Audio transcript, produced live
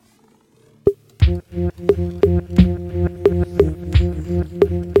The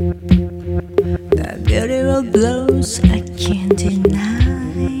beautiful blows I can't deny.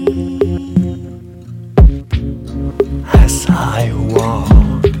 As I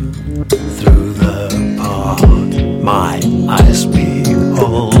walk through the park, my eyes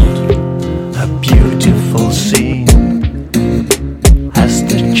behold a beautiful scene. As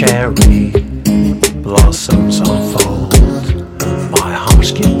the cherry blossoms unfold, my heart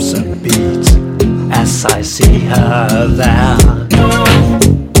skips a beat as I see her there,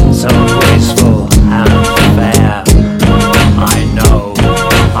 so graceful and fair.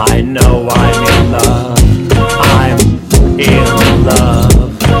 I know I'm in love, I'm in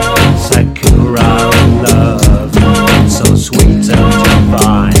love. Sakura love, so sweet and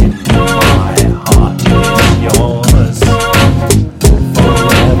divine. My heart is yours,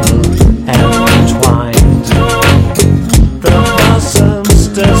 forever entwined. The blossoms,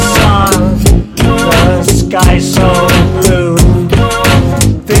 the sun, the sky so blue.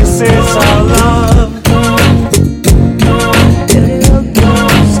 This is our love.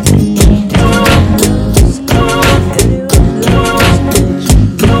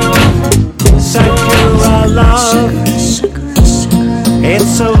 Sakura love, it's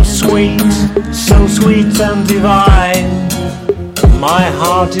so sweet and divine. My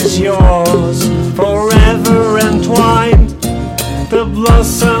heart is yours, forever entwined. The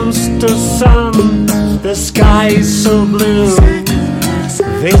blossoms, the sun, the sky is so blue.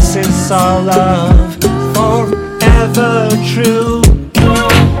 This is our love, forever true.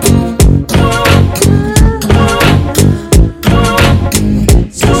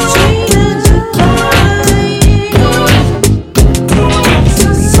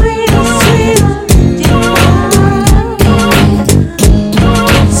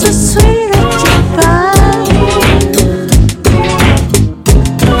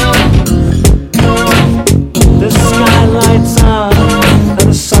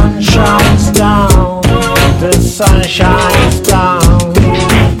 Sunshine